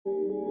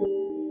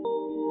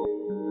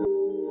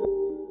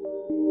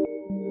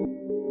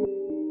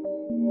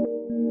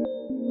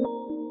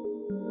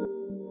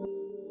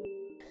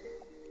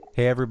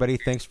Hey, everybody.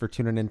 Thanks for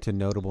tuning in to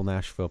Notable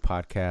Nashville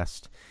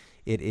Podcast.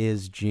 It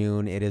is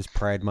June. It is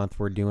Pride Month.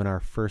 We're doing our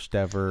first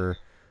ever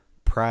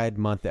Pride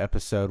Month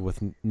episode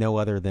with no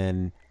other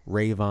than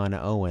Rayvon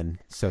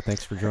Owen. So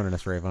thanks for joining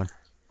us, Rayvon.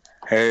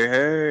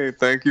 Hey,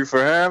 thank you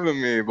for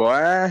having me,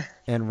 boy.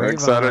 And I'm Rayvon,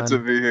 excited to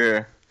be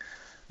here.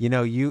 You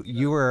know,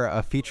 you were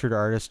a featured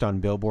artist on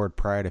Billboard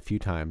Pride a few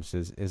times.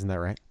 Isn't that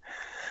right?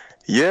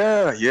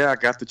 Yeah, I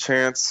got the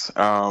chance.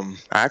 I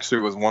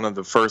actually was one of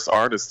the first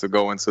artists to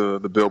go into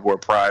the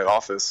Billboard Pride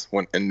office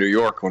in New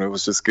York when it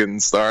was just getting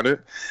started.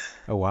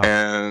 Oh, wow.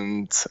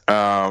 And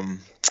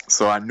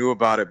so I knew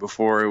about it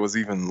before it was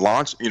even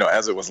launched,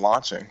 as it was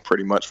launching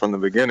pretty much from the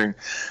beginning.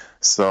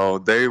 So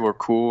they were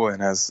cool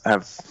and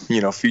have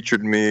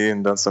featured me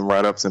and done some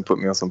write-ups and put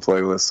me on some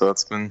playlists. So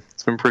it's been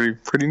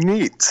pretty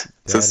neat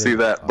to see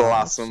that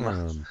blossom.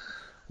 Awesome.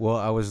 Well,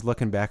 I was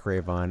looking back,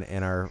 Rayvon,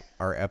 and our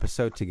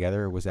episode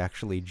together was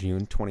actually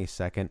June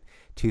 22nd,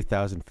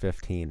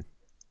 2015.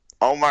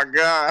 Oh my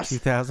gosh.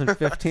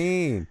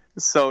 2015.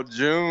 So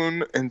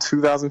June in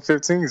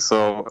 2015.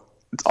 So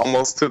it's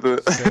almost to the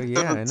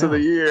to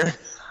the year.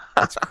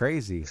 That's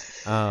crazy.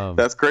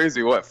 That's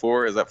crazy. What,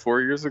 is that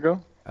 4 years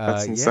ago?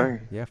 That's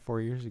insane. Yeah,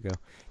 4 years ago.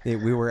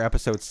 We were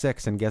episode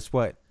 6, and guess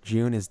what?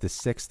 June is the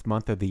 6th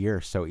month of the year,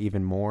 so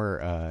even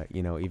more,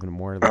 even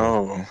more.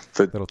 The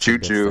little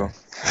choo-choo.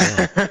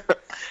 Yeah.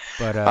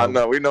 But I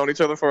know we've known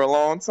each other for a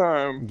long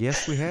time.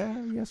 Yes, we have.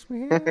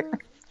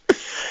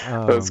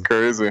 That's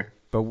crazy.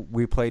 But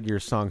we played your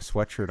song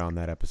 "Sweatshirt" on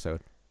that episode.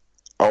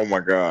 Oh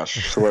my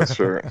gosh,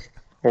 Sweatshirt!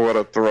 What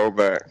a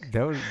throwback.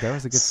 That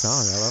was a good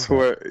song. I love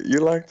that. You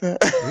like that?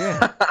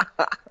 Yeah.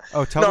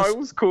 Oh, tell us. No, it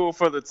was cool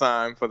for the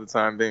time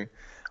being.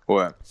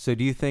 What? So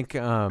do you think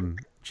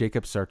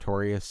Jacob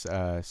Sartorius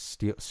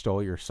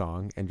stole your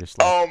song and just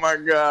oh my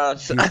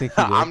gosh. Do you think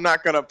he did? I'm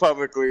not going to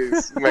publicly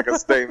make a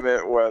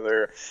statement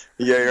whether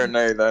yay or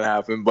nay that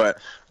happened, but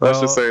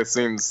let's just say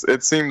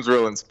it seems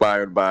real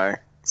inspired by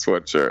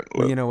Sweatshirt.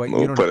 Well, you know what?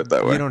 We'll put it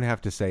that way. You don't have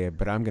to say it,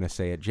 but I'm going to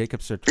say it.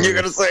 Jacob Sartorius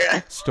You're going to say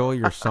it? Stole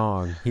your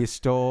song. He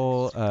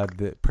stole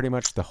pretty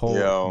much the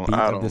whole beat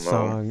of the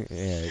song.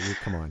 Yeah,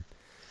 come on.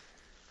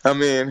 I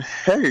mean,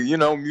 hey,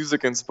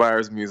 music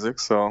inspires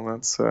music, so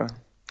that's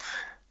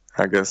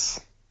I guess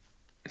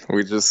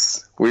we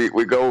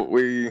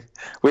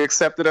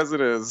accept it as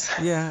it is.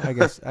 Yeah, I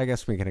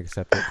guess we can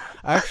accept it.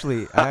 I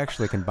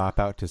actually can bop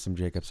out to some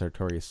Jacob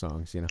Sartorius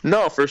songs,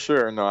 No, for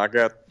sure. No, I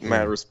got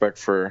mad respect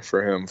for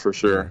him for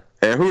sure.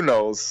 Yeah. And who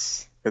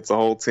knows? It's a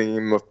whole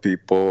team of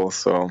people,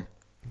 so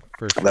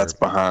that's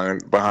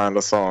behind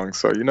the song.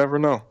 So you never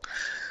know.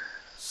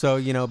 So,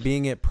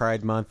 being at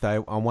Pride Month, I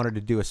wanted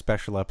to do a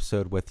special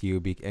episode with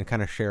you and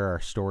kind of share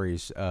our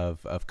stories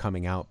of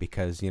coming out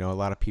because, a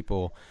lot of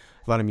people,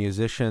 a lot of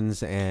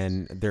musicians,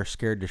 and they're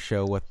scared to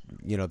show what,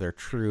 their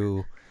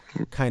true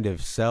kind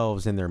of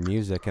selves in their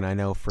music. And I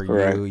know for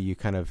you, you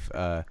kind of,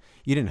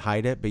 you didn't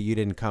hide it, but you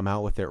didn't come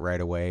out with it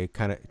right away.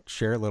 Kind of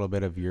share a little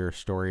bit of your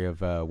story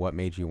of what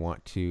made you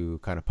want to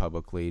kind of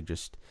publicly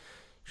just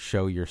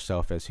show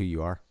yourself as who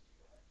you are.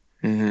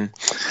 Mm-hmm.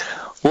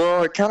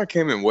 Well, it kind of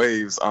came in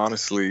waves,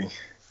 honestly.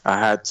 I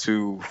had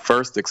to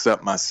first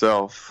accept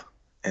myself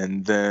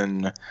and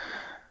then,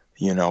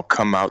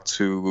 come out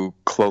to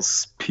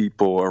close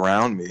people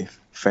around me,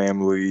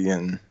 family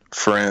and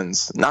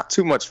friends. Not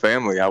too much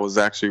family. I was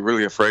actually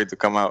really afraid to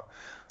come out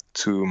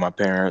to my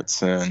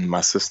parents and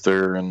my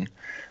sister and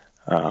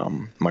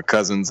my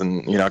cousins.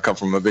 And, I come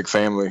from a big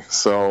family.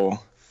 So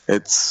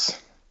it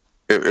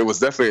was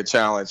definitely a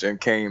challenge and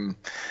came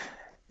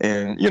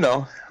in,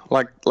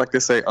 like they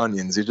say,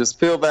 onions. You just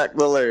peel back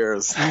the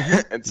layers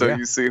until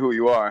you see who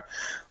you are.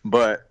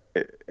 But,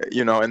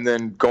 and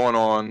then going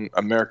on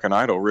American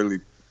Idol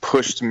really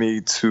pushed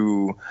me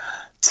to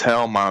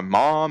tell my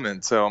mom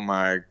and tell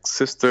my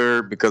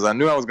sister because I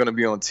knew I was going to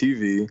be on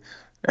TV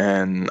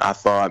and I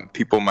thought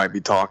people might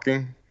be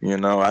talking.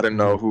 I didn't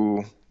know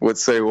who would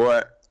say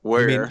what,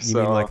 where. You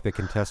mean like the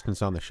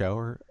contestants on the show?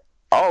 Or?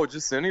 Oh,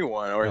 just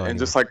anyone,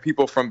 just like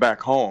people from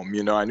back home.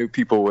 I knew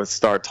people would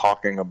start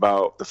talking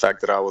about the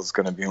fact that I was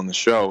going to be on the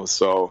show.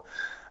 So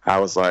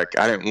I was like,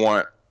 I didn't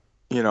want,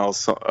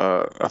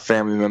 a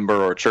family member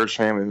or a church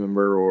family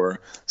member or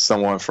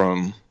someone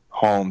from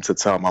home to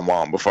tell my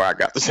mom before I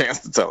got the chance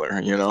to tell her,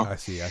 I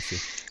see.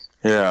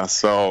 Yeah,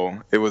 so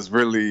it was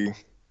really,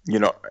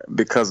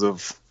 because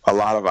of a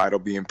lot of Idol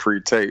being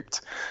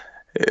pre-taped,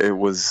 it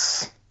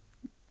was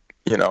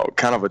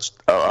kind of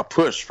a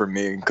push for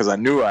me because I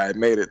knew I had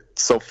made it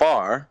so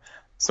far.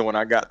 So when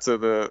I got to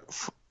the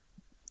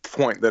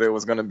point that it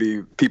was going to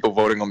be people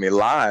voting on me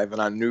live,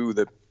 and I knew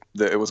that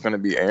it was going to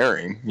be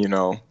airing,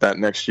 that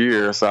next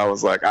year. So I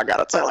was like, I got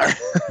to tell her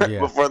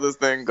before this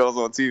thing goes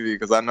on TV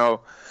because I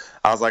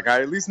was like,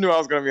 I at least knew I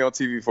was going to be on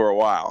TV for a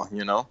while,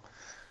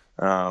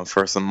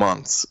 for some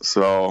months.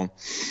 So,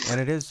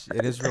 and it is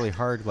really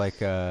hard, like,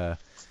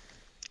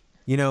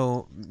 maybe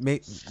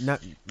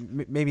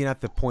not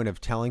the point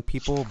of telling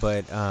people,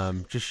 but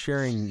just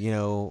sharing,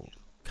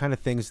 kind of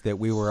things that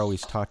we were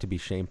always taught to be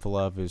shameful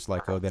of. Is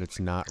like, oh, that it's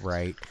not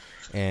right.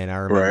 And I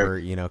Right.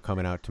 remember,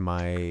 coming out to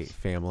my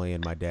family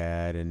and my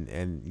dad,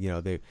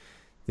 and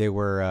they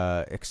were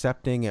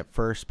accepting at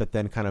first, but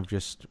then kind of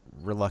just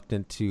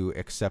reluctant to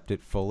accept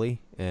it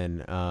fully.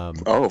 And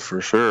Oh,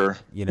 for sure.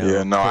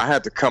 Yeah, no, I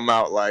had to come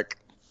out like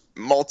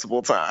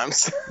multiple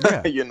times,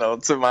 Yeah.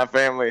 To my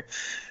family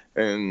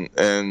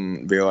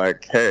and be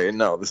like, hey,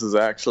 no, this is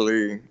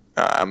actually,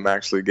 I'm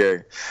actually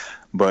gay.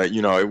 But,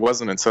 it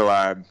wasn't until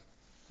I,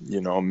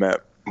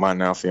 met my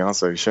now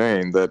fiance,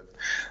 Shane, that,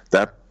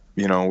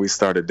 we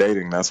started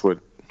dating. That's what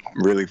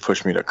really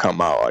pushed me to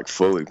come out like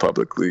fully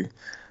publicly.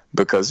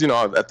 Because,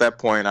 at that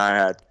point I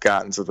had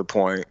gotten to the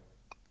point,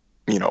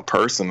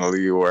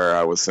 personally where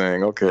I was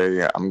saying,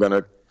 okay,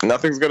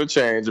 nothing's going to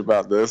change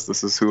about this.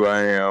 This is who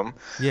I am.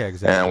 Yeah,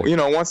 exactly.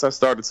 And, once I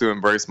started to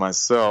embrace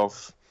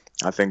myself,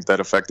 I think that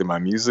affected my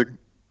music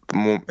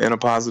in a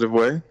positive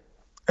way.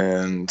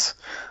 And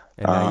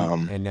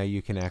now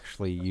you can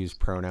actually use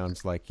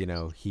pronouns like,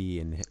 he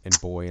and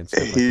boy and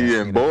stuff like he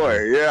that. and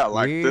boy, yeah,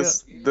 like Yeah.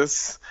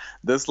 this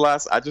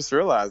last, I just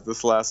realized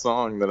this last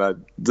song that I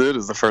did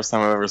is the first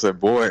time I've ever said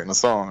boy in a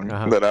song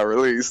that I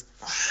released.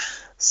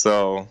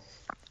 So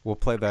we'll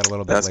play that a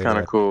little bit that's later kind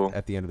of cool.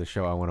 at the end of the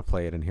show. I want to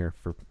play it in here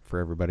for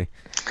everybody.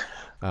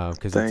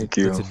 Because Thank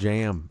you. It's a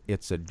jam.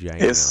 It's a jam.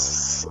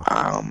 It's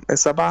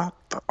about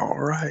all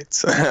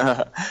right.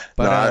 But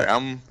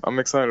no, I'm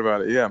excited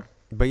about it. Yeah.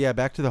 But yeah,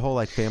 back to the whole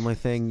like family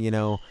thing.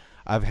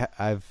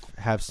 I've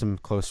have some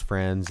close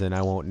friends, and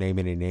I won't name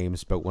any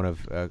names, but one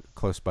of a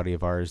close buddy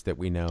of ours that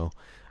we know,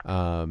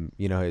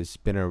 has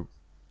been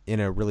in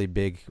a really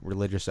big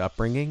religious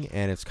upbringing,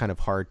 and it's kind of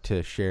hard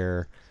to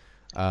share,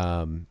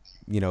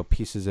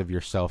 pieces of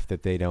yourself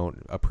that they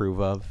don't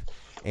approve of,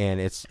 and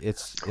it's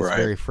Right.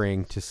 very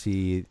freeing to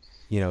see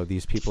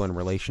these people in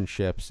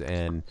relationships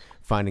and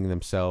finding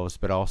themselves,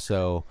 but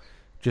also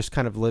just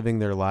kind of living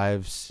their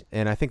lives.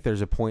 And I think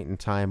there's a point in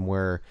time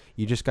where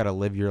you just got to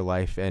live your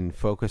life and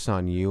focus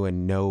on you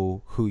and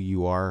know who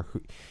you are,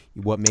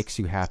 what makes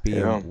you happy,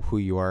 and who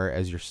you are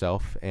as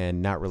yourself,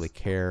 and not really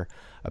care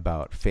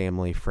about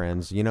family,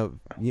 friends,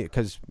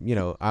 because,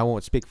 I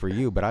won't speak for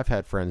you, but I've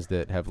had friends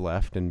that have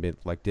left and been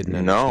like, didn't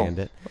understand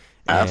it.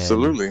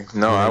 Absolutely.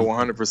 No, I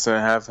 100%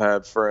 have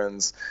had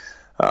friends,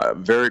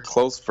 very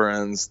close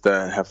friends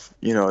that have,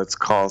 it's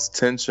caused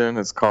tension,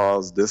 it's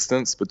caused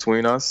distance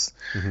between us.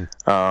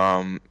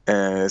 And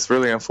it's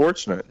really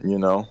unfortunate,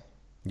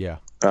 Yeah.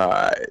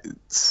 On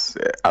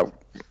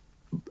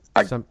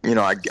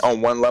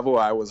one level,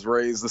 I was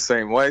raised the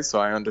same way, so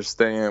I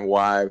understand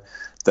why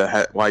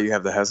you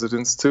have the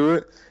hesitance to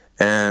it.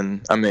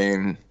 And I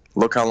mean,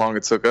 look how long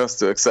it took us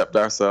to accept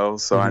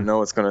ourselves. So I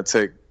know it's going to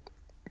take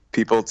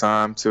people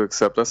time to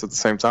accept us at the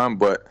same time.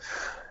 But,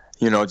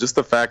 just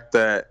the fact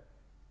that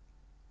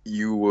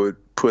you would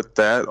put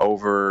that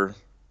over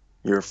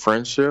your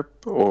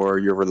friendship or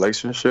your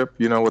relationship,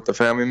 with the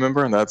family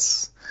member, and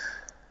that's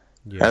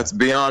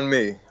beyond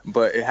me.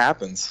 But it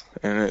happens,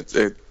 and it's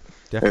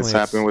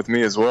happened with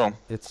me as well.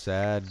 It's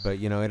sad,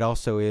 but it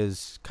also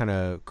is kind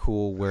of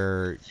cool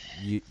where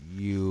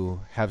you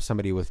have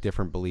somebody with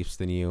different beliefs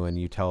than you, and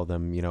you tell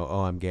them,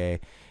 oh, I'm gay,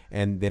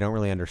 and they don't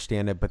really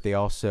understand it, but they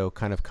also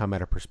kind of come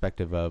at a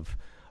perspective of,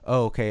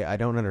 oh, okay, I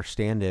don't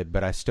understand it,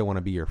 but I still want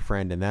to be your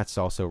friend, and that's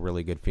also a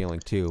really good feeling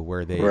too,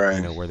 where they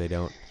where they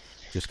don't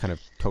just kind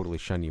of totally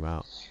shun you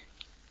out.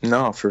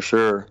 No, for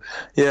sure.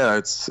 Yeah,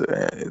 it's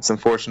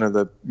unfortunate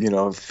that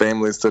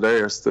families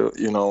today are still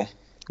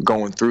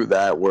going through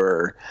that,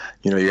 where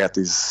you got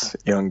these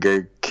young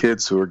gay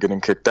kids who are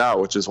getting kicked out,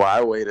 which is why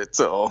I waited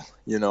till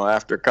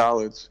after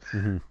college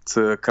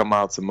to come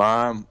out to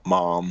my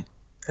mom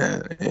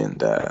and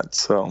dad.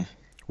 So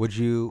would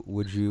you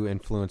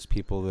influence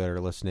people that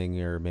are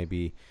listening, or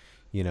maybe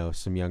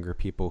some younger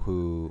people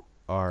who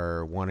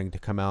are wanting to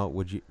come out?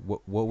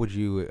 What would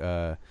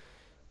you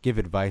give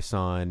advice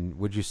on?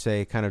 Would you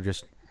say kind of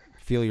just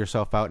feel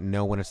yourself out and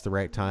know when it's the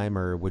right time,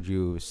 or would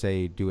you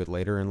say do it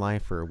later in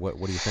life, or what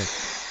do you think?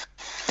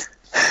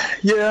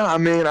 Yeah, I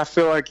mean, I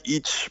feel like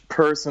each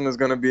person is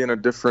going to be in a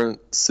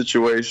different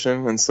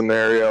situation and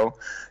scenario,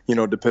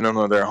 depending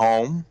on their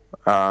home.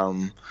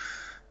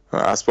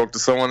 I spoke to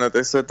someone that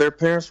they said their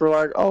parents were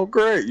like, oh,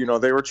 great.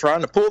 They were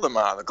trying to pull them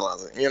out of the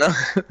closet,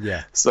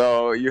 Yeah.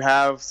 So you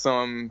have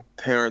some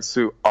parents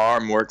who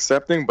are more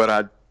accepting, but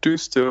I do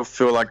still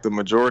feel like the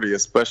majority,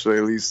 especially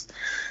at least,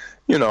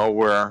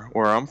 where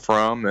I'm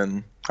from,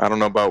 and I don't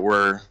know about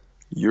where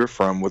you're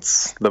from.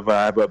 What's the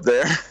vibe up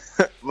there?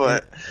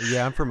 But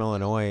yeah, I'm from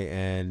Illinois,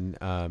 and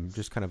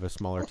just kind of a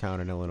smaller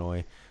town in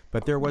Illinois.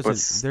 But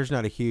there's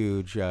not a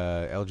huge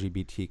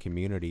LGBT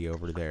community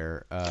over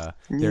there.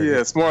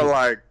 It's more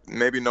like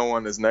maybe no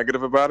one is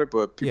negative about it,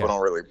 but people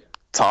don't really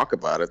talk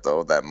about it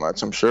though that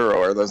much, I'm sure,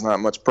 or there's not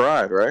much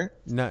pride, right?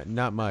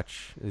 Not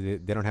much. They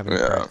don't have any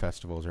pride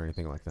festivals or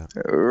anything like that.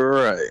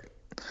 Right.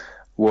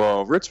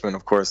 Well, Richmond,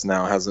 of course,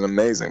 now has an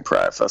amazing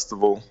pride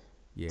festival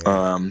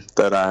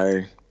that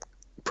I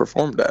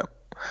performed at.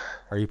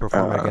 Are you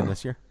performing again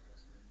this year?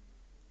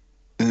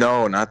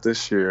 No, not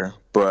this year,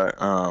 but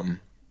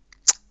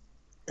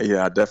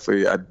yeah,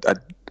 I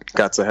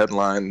got to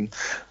headline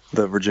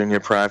the Virginia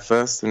Pride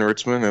Fest in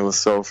Richmond. It was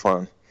so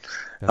fun.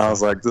 That's I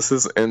was awesome. like, this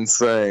is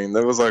insane.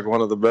 That was like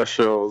one of the best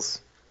shows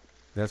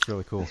That's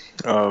really cool.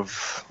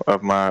 of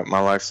my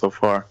life so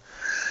far.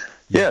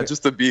 Yeah,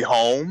 just to be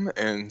home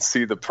and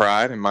see the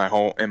pride in my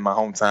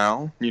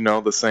hometown, you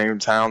know, the same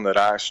town that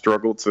I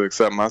struggled to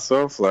accept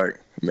myself, like,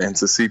 and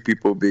to see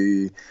people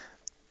be,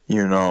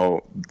 you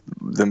know,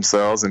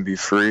 themselves and be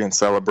free and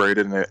celebrate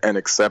it and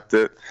accept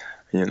it,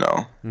 you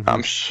know.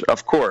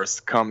 Of course,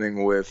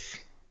 coming with,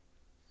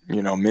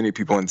 you know, many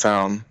people in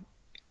town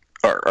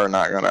are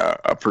not gonna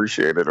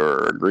appreciate it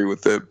or agree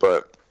with it,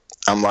 but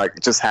I'm like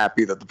just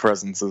happy that the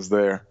presence is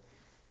there.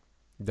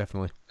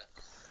 Definitely.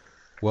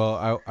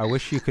 Well, I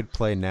wish you could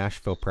play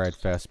Nashville Pride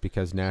Fest,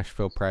 because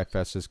Nashville Pride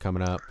Fest is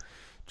coming up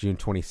June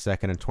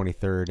 22nd and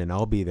 23rd, and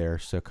I'll be there.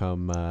 So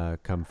come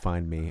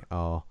find me.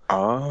 I'll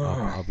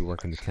be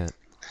working the tent.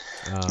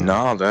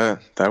 No,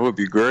 that would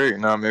be great.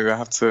 No, maybe I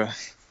have to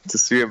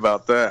see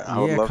about that. I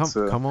would love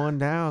to. Come on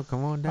down.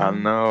 Come on down. I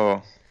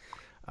know.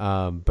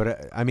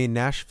 But I mean,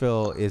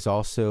 Nashville is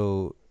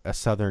also a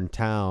southern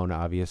town,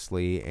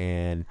 obviously,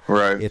 and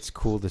right. It's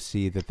cool to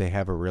see that they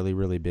have a really,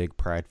 really big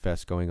Pride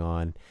Fest going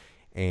on.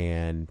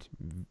 And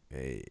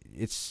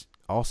it's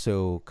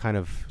also kind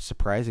of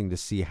surprising to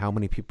see how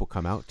many people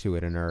come out to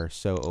it and are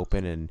so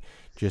open, and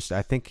just,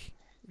 I think,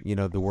 you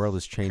know, the world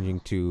is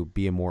changing to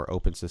be a more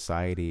open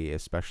society,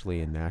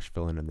 especially in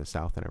Nashville and in the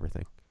South and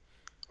everything.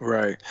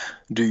 Right.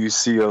 Do you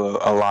see a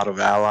lot of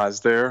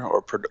allies there,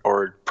 or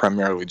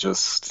primarily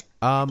just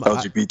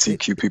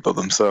LGBTQ people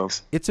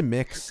themselves? It's a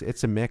mix.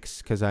 It's a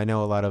mix, because I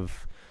know a lot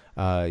of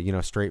you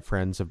know, straight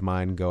friends of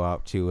mine go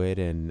out to it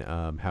and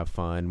have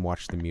fun,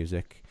 watch the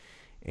music.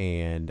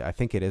 And I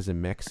think it is a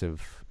mix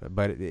of,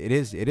 but it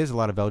is a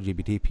lot of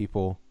LGBT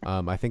people.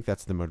 I think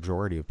that's the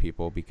majority of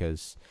people,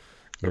 because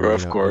they're,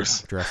 of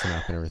course, dressing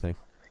up and everything.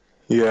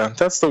 Yeah,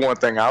 that's the one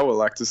thing I would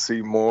like to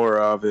see more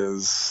of,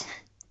 is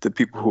the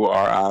people who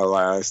are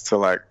allies to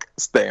like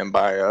stand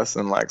by us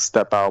and like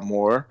step out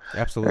more.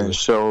 Absolutely. And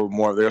show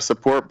more of their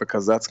support,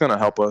 because that's going to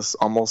help us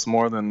almost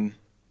more than,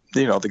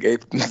 you know, the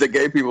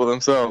gay people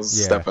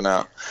themselves stepping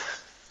out.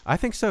 I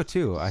think so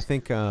too. I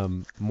think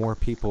more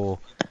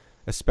people,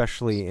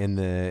 especially in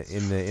the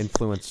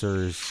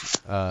influencers,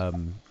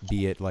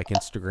 be it like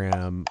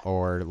Instagram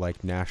or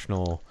like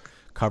national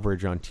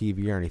coverage on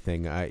TV or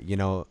anything. You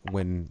know,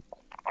 when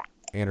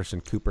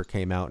Anderson Cooper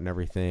came out and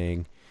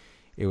everything,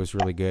 it was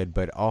really good.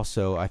 But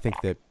also, I think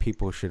that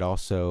people should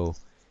also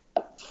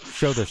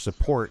show their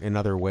support in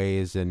other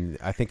ways, and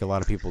I think a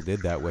lot of people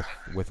did that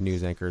with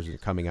news anchors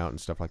coming out and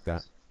stuff like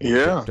that.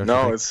 Yeah,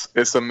 no,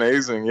 it's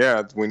amazing.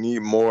 Yeah, we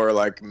need more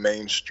like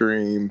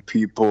mainstream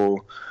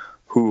people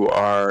who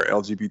are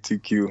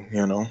LGBTQ.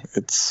 You know,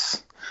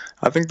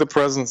 I think the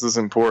presence is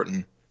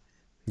important.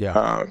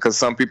 Yeah. Because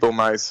some people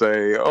might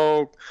say,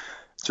 "Oh,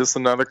 just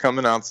another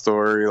coming out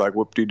story, like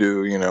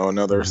whoop-de-doo," you know,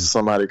 another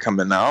somebody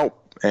coming out,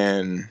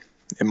 and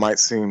it might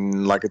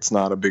seem like it's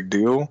not a big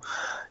deal,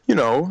 you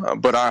know.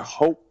 But I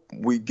hope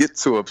we get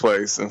to a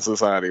place in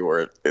society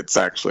where it's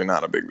actually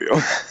not a big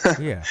deal.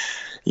 Yeah.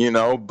 You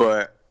know,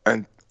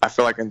 and I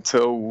feel like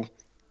until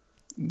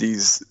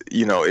these,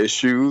 you know,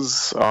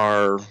 issues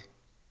are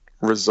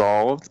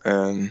resolved,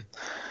 and,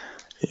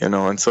 you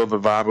know, until the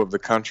vibe of the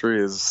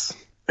country is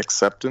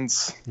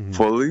acceptance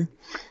fully,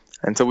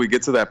 until we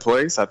get to that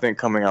place, I think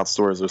coming out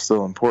stories are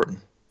still important.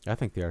 I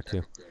think they are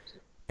too.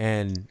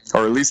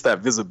 Or at least that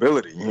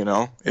visibility, you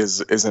know,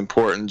 is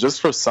important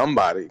just for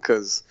somebody,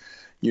 because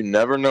you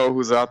never know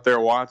who's out there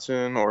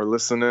watching or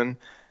listening,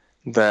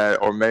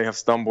 that or may have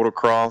stumbled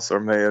across or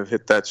may have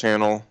hit that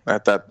channel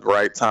at that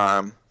right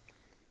time.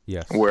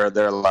 Yes. Where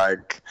they're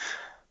like,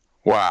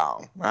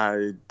 wow,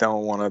 I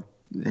don't want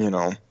to, you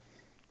know,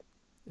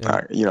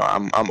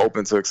 I'm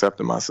open to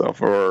accepting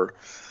myself or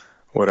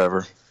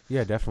whatever.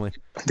 Yeah, definitely.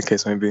 The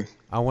case may be.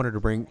 I wanted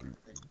to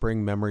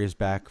bring memories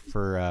back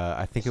for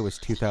I think it was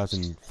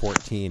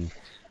 2014.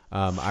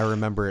 I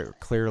remember it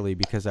clearly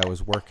because I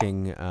was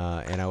working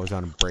and I was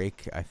on a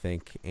break, I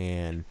think,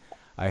 and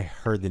I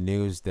heard the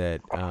news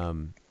that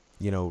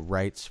you know,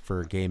 rights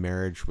for gay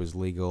marriage was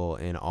legal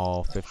in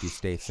all 50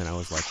 states, and I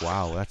was like,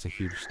 wow, that's a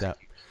huge step.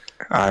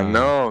 I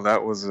know,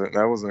 that was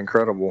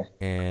incredible.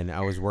 And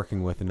I was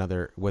working with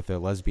a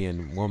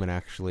lesbian woman,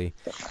 actually,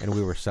 and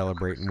we were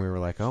celebrating. We were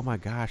like, oh my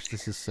gosh,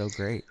 this is so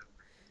great.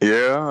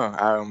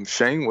 Yeah,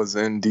 Shane was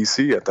in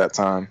DC at that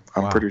time.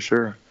 I'm pretty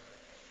sure.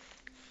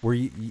 Were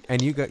you?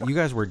 And you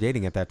guys were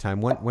dating at that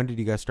time. When did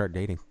you guys start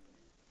dating?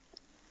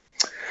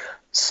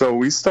 So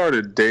we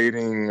started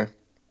dating.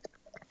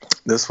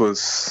 This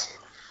was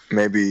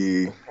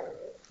maybe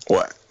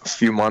a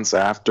few months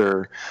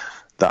after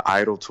the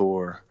Idol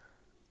tour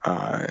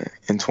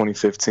in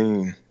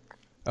 2015.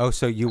 Oh,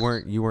 so you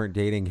weren't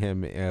dating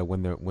him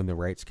when the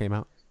rights came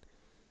out?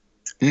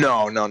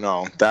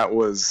 No.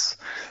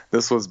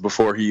 This was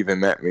before he even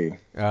met me.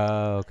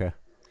 Oh, okay.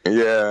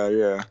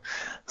 Yeah.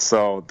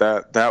 So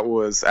that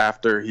was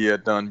after he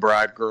had done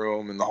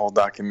Bridegroom and the whole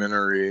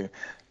documentary,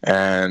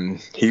 and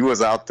he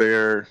was out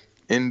there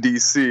in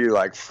DC,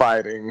 like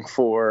fighting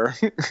for,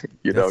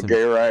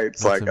 gay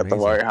rights, like amazing. at the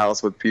White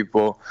House with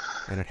people.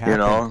 And it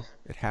happened.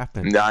 It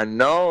happened. I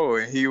know.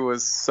 He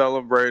was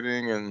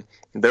celebrating, and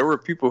there were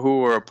people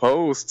who were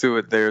opposed to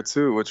it there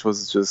too, which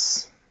was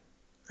just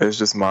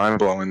mind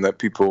blowing that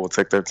people will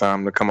take their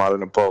time to come out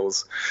and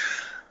oppose.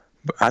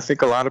 But I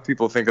think a lot of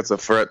people think it's a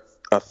threat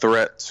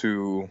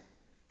to,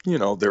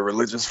 their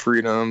religious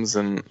freedoms,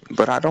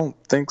 but I don't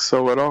think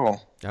so at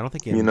all. I don't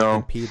think it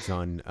impedes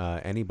on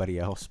anybody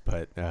else,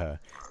 but the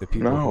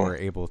people who are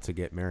able to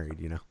get married.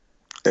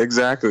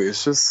 Exactly.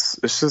 It's just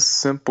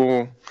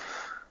simple,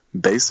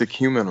 basic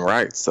human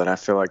rights that I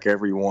feel like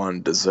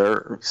everyone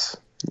deserves,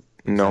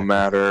 no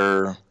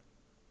matter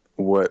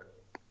what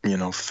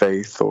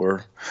faith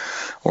or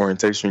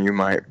orientation you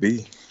might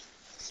be.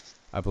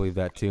 I believe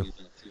that too.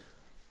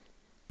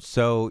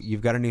 So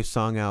you've got a new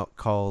song out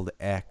called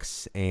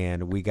X,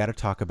 and we got to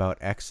talk about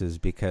exes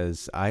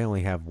because I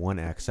only have one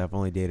ex. I've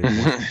only dated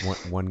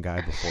one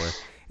guy before,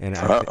 and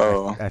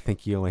I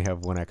think you only have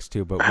one ex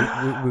too. But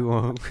we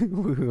won't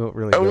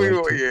really.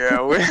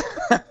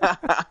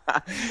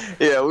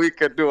 We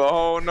could do a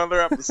whole nother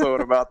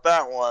episode about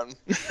that one.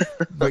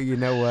 But you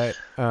know what?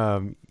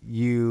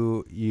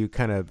 You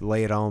kind of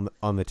lay it on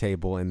the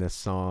table in this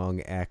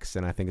song X,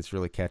 and I think it's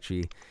really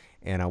catchy.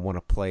 And I want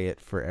to play it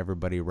for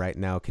everybody right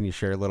now. Can you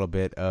share a little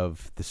bit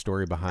of the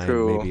story behind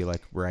maybe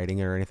like writing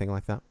it or anything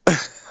like that?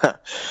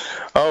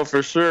 Oh,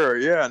 for sure.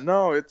 Yeah,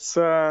 no, it's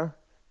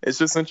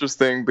just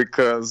interesting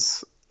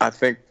because I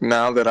think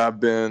now that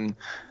I've been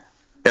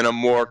in a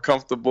more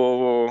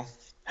comfortable,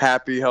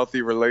 happy,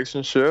 healthy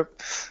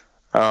relationship,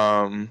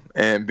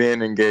 and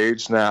being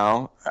engaged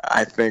now,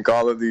 I think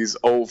all of these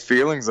old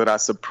feelings that I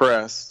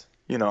suppressed,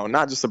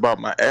 not just about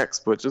my ex,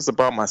 but just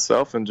about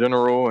myself in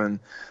general and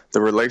the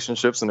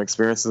relationships and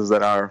experiences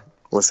that I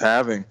was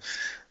having.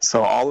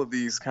 So all of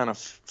these kind of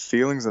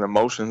feelings and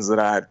emotions that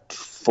I had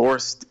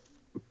forced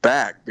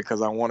back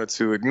because I wanted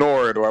to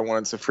ignore it or I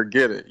wanted to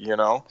forget it,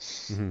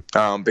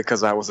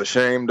 because I was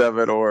ashamed of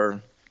it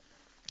or,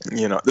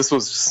 this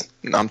was,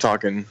 I'm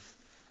talking,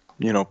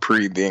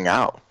 pre being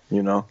out,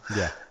 Yeah.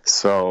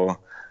 So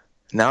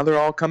now they're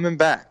all coming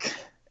back.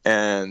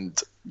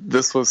 And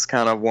this was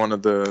kind of one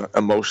of the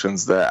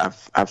emotions that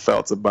I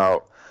felt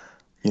about,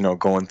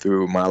 going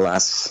through my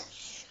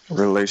last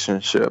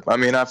relationship. I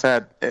mean,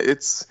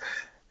 it's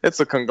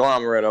a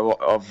conglomerate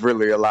of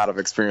really a lot of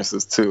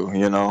experiences too,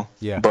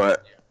 Yeah.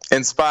 But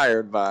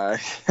inspired by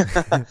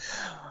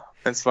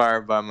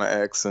my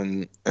ex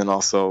and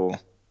also,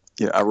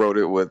 I wrote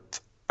it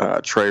with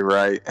Trey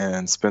Wright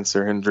and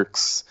Spencer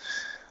Hendricks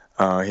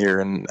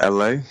here in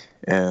LA,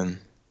 and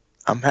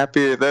I'm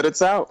happy that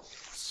it's out.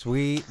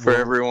 Sweet. For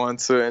everyone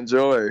to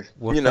enjoy.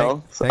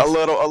 Well, a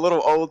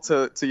little ode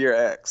to your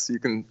ex. You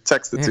can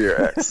text it to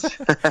your ex.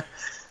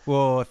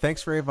 Well,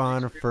 thanks,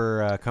 Rayvon,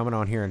 for coming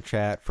on here and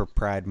chat for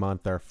Pride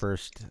Month, our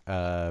first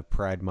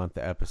Pride Month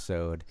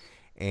episode.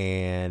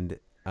 And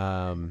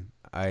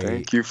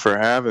thank you for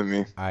having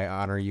me. I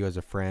honor you as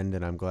a friend,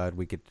 and I'm glad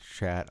we could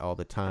chat all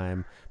the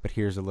time. But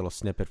here's a little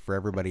snippet for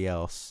everybody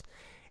else.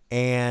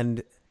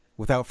 And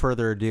without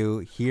further ado,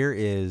 here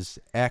is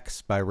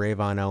X by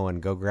Rayvon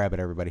Owen. Go grab it,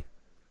 everybody.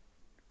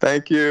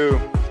 Thank you.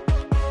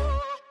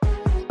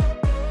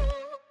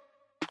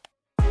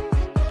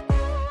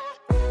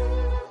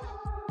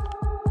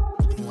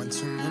 One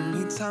too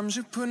many times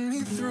you put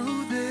me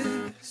through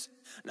this.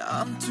 Now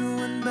I'm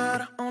doing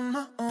better on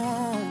my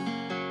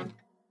own.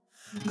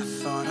 I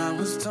thought I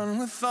was done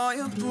with all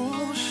your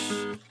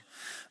bullshit,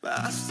 but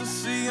I still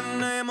see your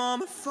name on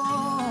my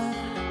phone.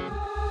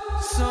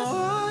 So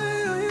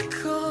why are you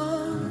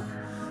calm?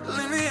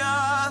 Leave me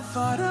out. I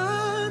thought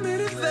I made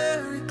it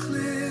very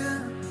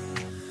clear.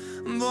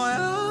 Boy,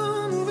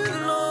 I'm moving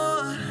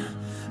on.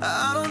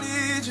 I don't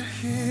need you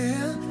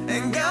here.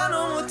 Ain't got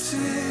no more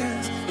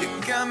tears. You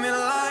got me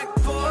like,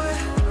 boy,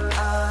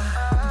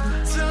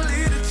 I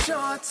deleted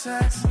your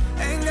text.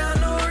 Ain't got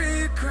no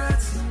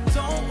regrets.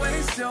 Don't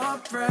waste your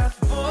breath,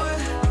 boy.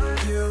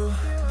 You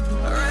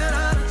ran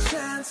out of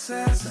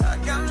chances. I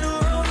got new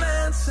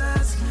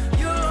romances.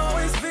 You'll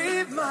always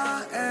be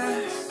my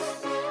ex.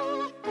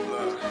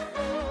 Look,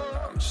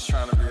 I'm just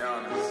trying to be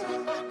honest.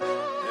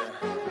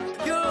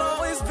 You'll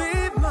always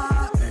be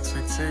my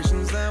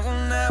expectations that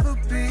will never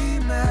be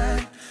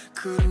met.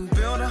 Couldn't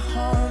build a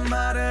home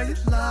out of your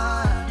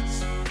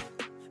lies.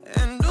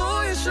 And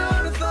oh, you should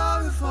have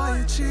thought before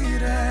you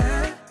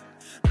cheated.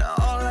 Now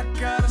all I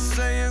gotta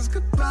say is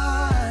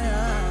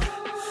goodbye.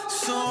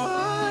 So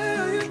why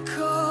are you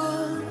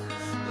calm?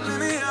 Let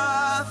me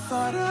out. I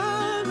thought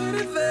I made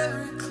it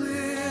very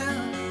clear.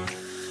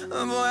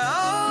 Boy,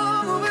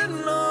 I'm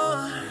moving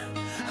on.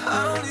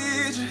 I don't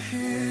need you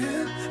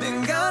here.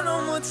 Ain't got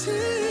no more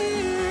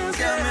tears.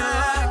 Got me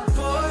like,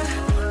 boy,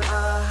 I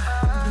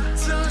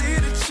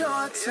deleted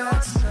your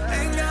text.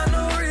 Ain't got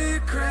no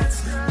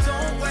regrets.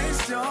 Don't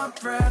waste your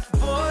breath,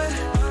 boy.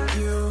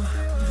 You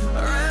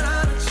ran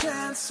out of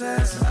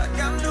chances. I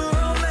got new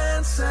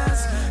romances.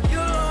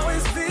 You'll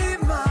always be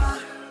my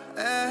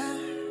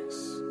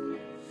ex.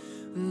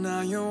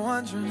 Now you're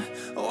wondering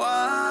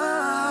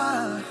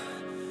why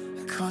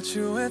caught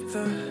you with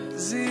the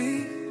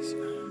Z's.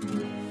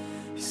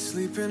 You're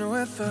sleeping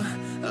with the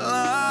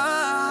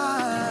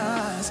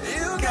lies.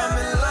 You got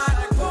me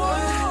like,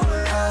 boy,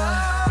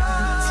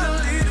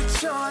 I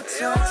deleted your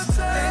text.